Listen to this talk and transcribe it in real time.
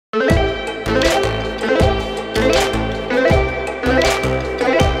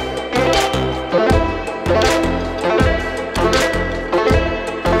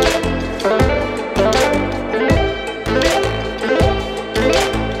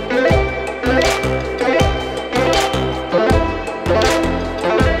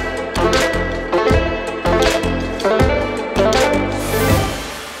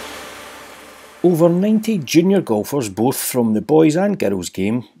Over 90 junior golfers, both from the boys and girls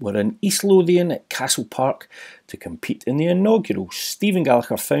game, were in East Lothian at Castle Park to compete in the inaugural Stephen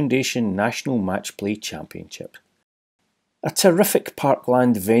Gallacher Foundation National Matchplay Championship. A terrific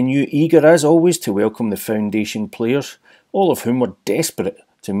parkland venue, eager as always to welcome the foundation players, all of whom were desperate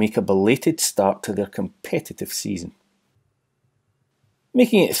to make a belated start to their competitive season.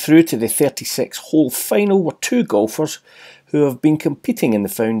 Making it through to the 36-hole final were two golfers who have been competing in the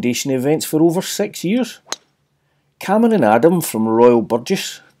foundation events for over 6 years. Cameron Adam from Royal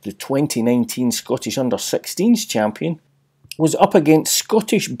Burgess, the 2019 Scottish Under-16s champion, was up against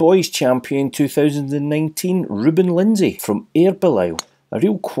Scottish Boys Champion 2019 Ruben Lindsay from Ayr. A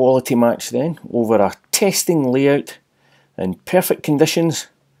real quality match then, over a testing layout in perfect conditions,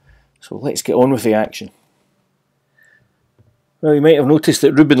 so let's get on with the action. Well, you might have noticed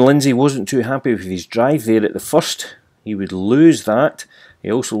that Ruben Lindsay wasn't too happy with his drive there at the first. He would lose that.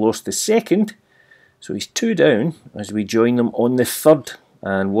 He also lost the second, so he's 2 down as we join them on the third.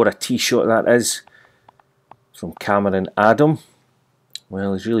 And what a tee shot that is from Cameron Adam.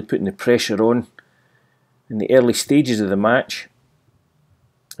 Well, he's really putting the pressure on in the early stages of the match.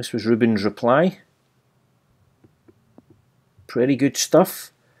 This was Ruben's reply. Pretty good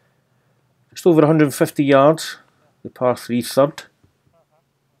stuff. Just over 150 yards, the par 3 third.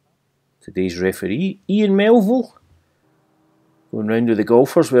 Today's referee, Ian Melville, going round with the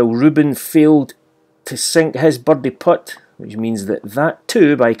golfers. Well, Ruben failed to sink his birdie putt, which means that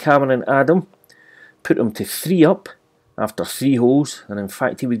too by Cameron Adam put him to 3 up after 3 holes, and in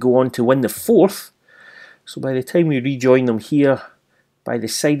fact he would go on to win the 4th. So by the time we rejoin them here by the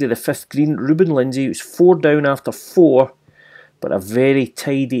side of the 5th green, Ruben Lindsay was 4 down after 4, but a very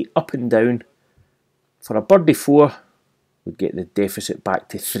tidy up and down for a birdie 4 would get the deficit back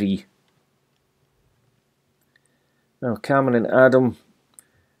to 3. Now Cameron Adam,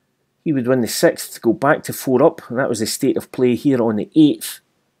 he would win the 6th to go back to 4 up, and that was the state of play here on the 8th.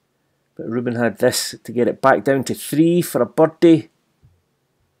 But Ruben had this to get it back down to 3 for a birdie.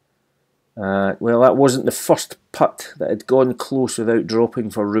 Well, that wasn't the first putt that had gone close without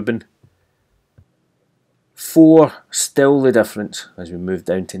dropping for Ruben. 4 still the difference as we move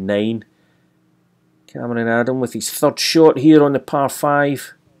down to 9. Cameron Adam with his third shot here on the par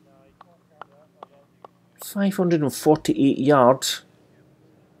 5. 548 yards.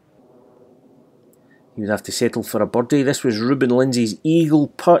 He would have to settle for a birdie. This was Ruben Lindsay's eagle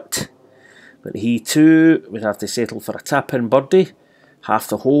putt, but he too would have to settle for a tap-in birdie. Half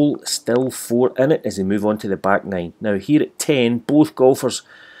the hole, still 4 in it as they move on to the back 9. Now here at 10, both golfers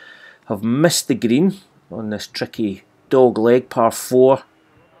have missed the green on this tricky dog leg par 4,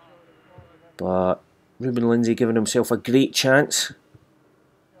 but Ruben Lindsay giving himself a great chance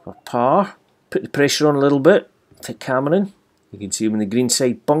for par. Put the pressure on a little bit to Cameron. You can see him in the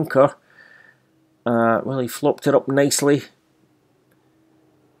greenside bunker. Well, he flopped it up nicely.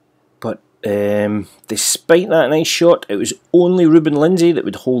 But despite that nice shot, it was only Ruben Lindsay that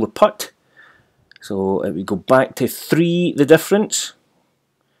would hold the putt. So it would go back to 3 the difference,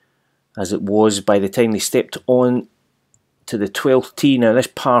 as it was by the time they stepped on to the 12th tee. Now this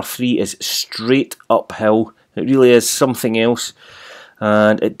par 3 is straight uphill. It really is something else.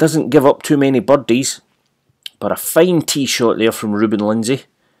 And it doesn't give up too many birdies, but a fine tee shot there from Ruben Lindsay.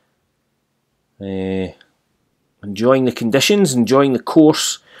 Enjoying the conditions, enjoying the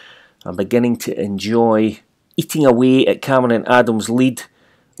course. I'm beginning to enjoy eating away at Cameron Adams' lead.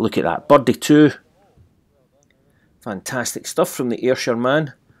 Look at that, birdie 2. Fantastic stuff from the Ayrshire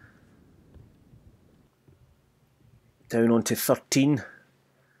man. Down onto 13.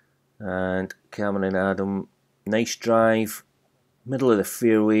 And Cameron Adam, nice drive. Middle of the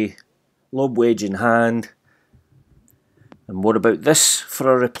fairway, lob wedge in hand. And what about this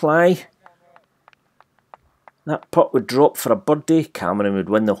for a reply? That putt would drop for a birdie, Cameron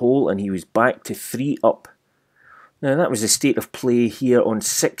would win the hole, and he was back to 3 up. Now that was the state of play here on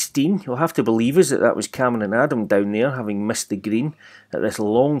 16. You'll have to believe us that was Cameron Adam down there, having missed the green at this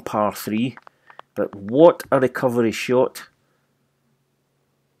long par 3. But what a recovery shot.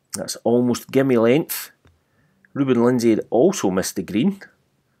 That's almost gimme length. Ruben Lindsay had also missed the green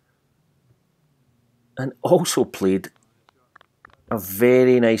and also played a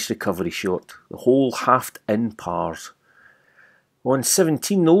very nice recovery shot. The whole halved in pars. On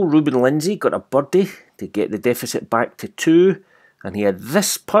 17 though, Ruben Lindsay got a birdie to get the deficit back to 2, and he had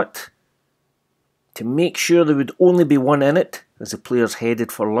this putt to make sure there would only be 1 in it as the players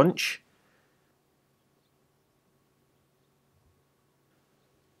headed for lunch.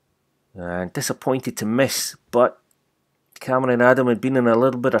 And disappointed to miss, but Cameron Adam had been in a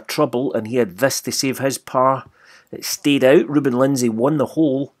little bit of trouble and he had this to save his par. It stayed out. Ruben Lindsay won the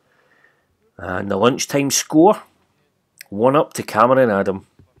hole And the lunchtime score, 1 up to Cameron Adam.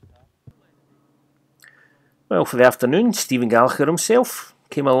 Well, for the afternoon, Stephen Gallacher himself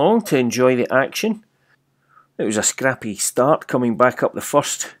came along to enjoy the action. It was a scrappy start coming back up the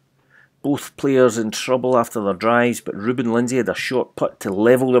first. Both players in trouble after their drives, but Ruben Lindsay had a short putt to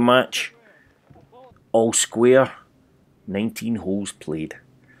level the match. All square, 19 holes played.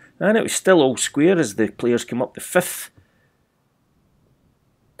 And it was still all square as the players came up the fifth.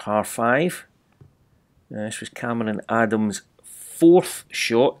 Par 5. This was Cameron Adams' fourth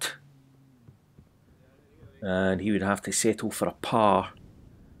shot. And he would have to settle for a par.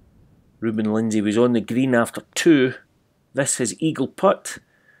 Ruben Lindsay was on the green after 2. This his eagle putt.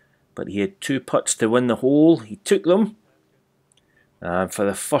 But he had 2 putts to win the hole. He took them. And for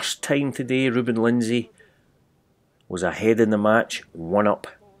the first time today, Ruben Lindsay was ahead in the match, 1 up.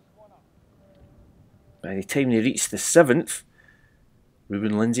 By the time they reached the 7th,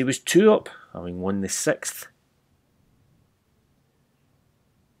 Ruben Lindsay was 2 up, having won the 6th.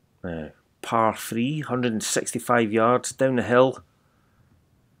 Par 3, 165 yards down the hill.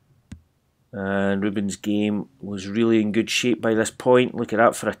 And Ruben's game was really in good shape by this point. Look at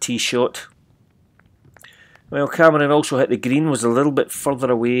that for a tee shot. Well, Cameron also hit the green, was a little bit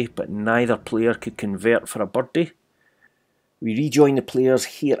further away, but neither player could convert for a birdie. We rejoin the players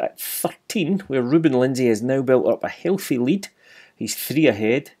here at 13, where Ruben Lindsay has now built up a healthy lead. He's 3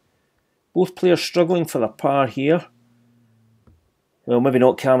 ahead. Both players struggling for the par here. Well, maybe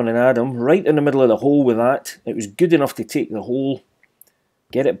not Cameron Adam. Right in the middle of the hole with that. It was good enough to take the hole.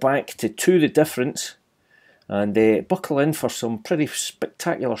 Get it back to 2 the difference. And buckle in for some pretty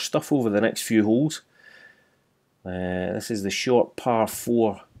spectacular stuff over the next few holes. This is the short par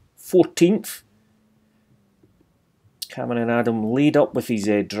 4, 14th. Cameron Adam laid up with his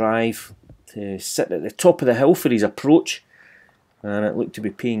drive to sit at the top of the hill for his approach. And it looked to be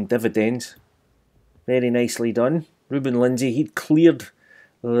paying dividends. Very nicely done. Ruben Lindsay, he'd cleared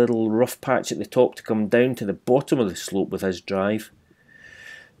the little rough patch at the top to come down to the bottom of the slope with his drive.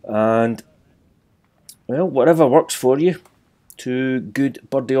 And, well, whatever works for you. 2 good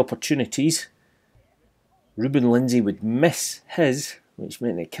birdie opportunities. Ruben Lindsay would miss his, which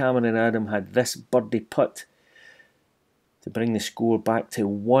meant that Cameron Adam had this birdie putt to bring the score back to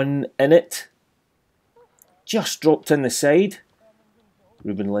 1 in it. Just dropped in the side.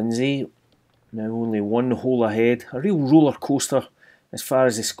 Ruben Lindsay now only 1 hole ahead. A real roller coaster as far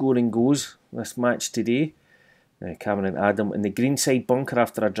as the scoring goes this match today. Cameron Adam in the greenside bunker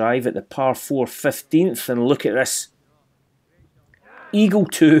after a drive at the par 4 15th, and look at this. Eagle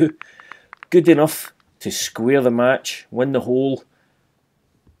 2, good enough to square the match, win the hole,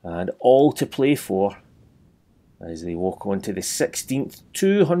 and all to play for as they walk on to the 16th,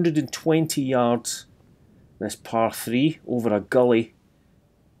 220 yards. This par 3 over a gully.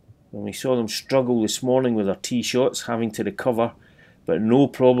 And we saw them struggle this morning with their tee shots, having to recover, but no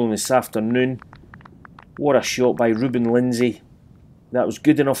problem this afternoon. What a shot by Ruben Lindsay. That was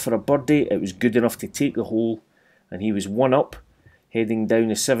good enough for a birdie. It was good enough to take the hole, and he was 1 up, heading down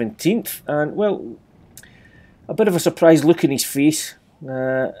the 17th. And, well, a bit of a surprised look in his face.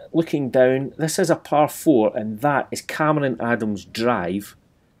 Looking down, this is a par 4, and that is Cameron Adams' drive.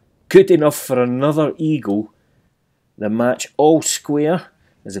 Good enough for another eagle. The match all square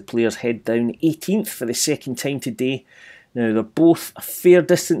as the players head down 18th for the second time today. Now they're both a fair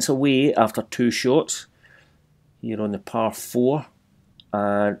distance away after 2 shots. Here on the par 4.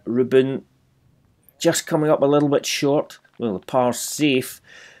 And Ruben just coming up a little bit short. Well, the par's safe,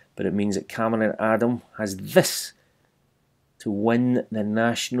 but it means that Cameron Adam has this to win the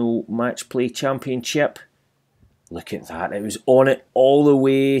National Matchplay Championship. Look at that. It was on it all the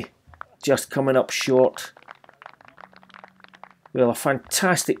way. Just coming up short. Well, a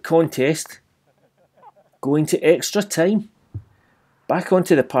fantastic contest. Going to extra time. Back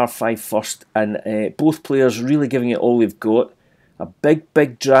onto the par 5 first, and both players really giving it all they've got. A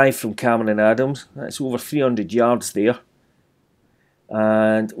big drive from Cameron Adams. That's over 300 yards there.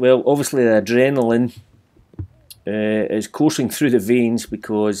 And, well, obviously the adrenaline is coursing through the veins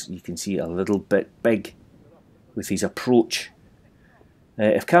because you can see it a little bit big with his approach.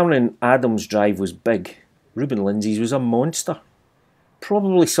 If Cameron Adams' drive was big, Ruben Lindsay's was a monster.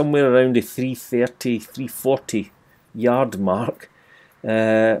 Probably somewhere around the 330, 340 yard mark.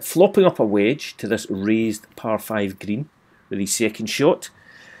 Flopping up a wedge to this raised par 5 green with his second shot.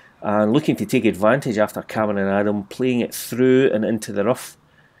 And looking to take advantage after Cameron Adam playing it through and into the rough.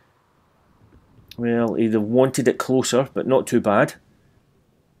 Well, he'd have wanted it closer, but not too bad.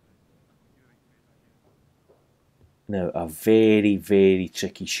 Now, a very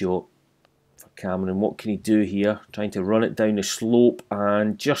tricky shot for Cameron, what can he do here? Trying to run it down the slope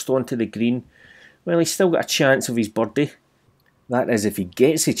and just onto the green. Well, he's still got a chance of his birdie. That is if he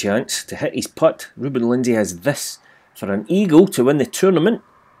gets a chance to hit his putt. Ruben Lindsay has this for an eagle to win the tournament.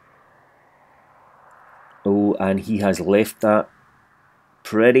 Oh, and he has left that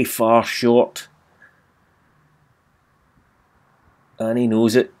pretty far short. And he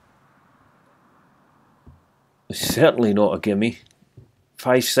knows it. It's certainly not a gimme.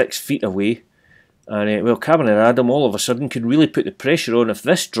 5-6 feet away. And well, Cameron Adam all of a sudden could really put the pressure on if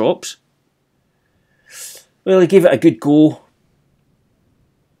this drops. Well, he gave it a good go.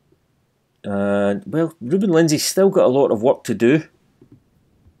 And well, Ruben Lindsay's still got a lot of work to do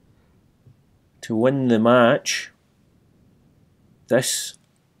to win the match. This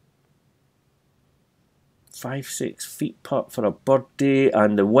 5-6 feet putt for a birdie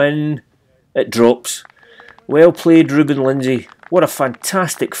and the win. It drops. Well played, Ruben Lindsay. What a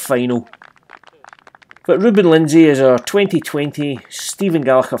fantastic final. But Ruben Lindsay is our 2020 Stephen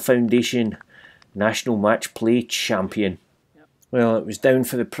Gallacher Foundation National Match Play Champion. Well, it was down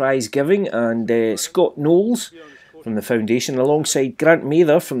for the prize giving, and Scott Knowles from the foundation alongside Grant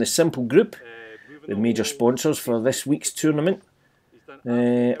Mather from the Simple Group, the major sponsors for this week's tournament.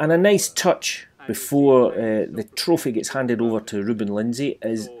 And a nice touch before the trophy gets handed over to Ruben Lindsay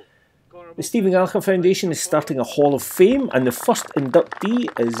is the Stephen Gallacher Foundation is starting a Hall of Fame, and the first inductee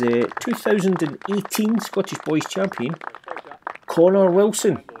is 2018 Scottish Boys Champion Connor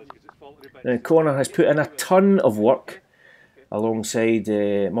Wilson. Now, Connor has put in a ton of work alongside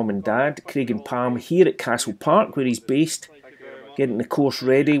mum and dad, Craig and Pam, here at Castle Park where he's based, getting the course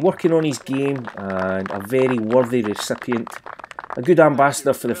ready, working on his game, and a very worthy recipient, a good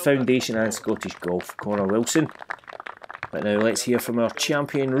ambassador for the foundation and Scottish golf, Connor Wilson. But now let's hear from our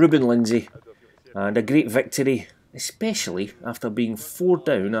champion Ruben Lindsay, and a great victory, especially after being 4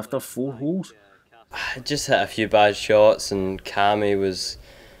 down after 4 holes. I just hit a few bad shots, and Cammy was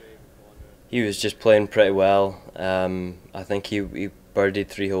just playing pretty well. I think he birdied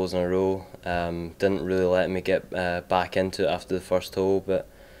 3 holes in a row. Didn't really let me get back into it after the first hole, but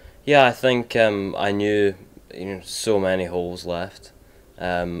yeah, I think I knew so many holes left,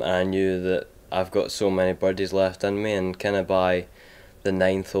 and I knew that I've got so many birdies left in me, and kind of by the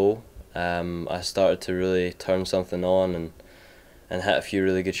 9th hole, I started to really turn something on and hit a few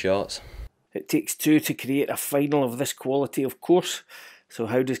really good shots. It takes 2 to create a final of this quality, of course. So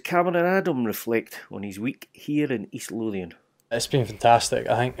how does Cameron Adam reflect on his week here in East Lothian? It's been fantastic.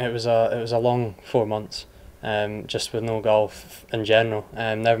 I think it was a long 4 months, just with no golf in general.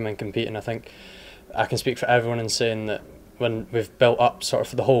 Never been competing. I think I can speak for everyone in saying that when we've built up sort of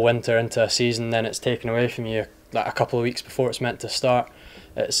for the whole winter into a season, then it's taken away from you like a couple of weeks before it's meant to start.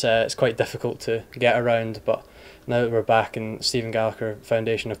 It's quite difficult to get around, but now that we're back and Stephen Gallacher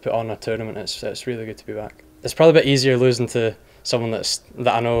Foundation have put on a tournament, it's really good to be back. It's probably a bit easier losing to someone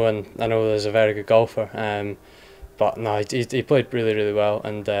that I know, and I know is a very good golfer. But no, he played really, really well,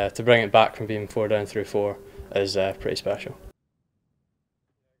 and to bring it back from being 4 down through 4 is pretty special.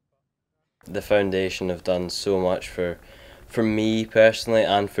 The foundation have done so much for me personally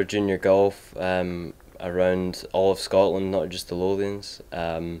and for junior golf around all of Scotland, not just the Lothians.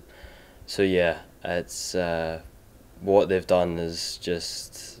 So yeah, it's what they've done is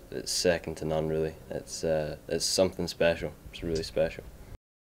just, it's second to none really. It's something special. It's really special.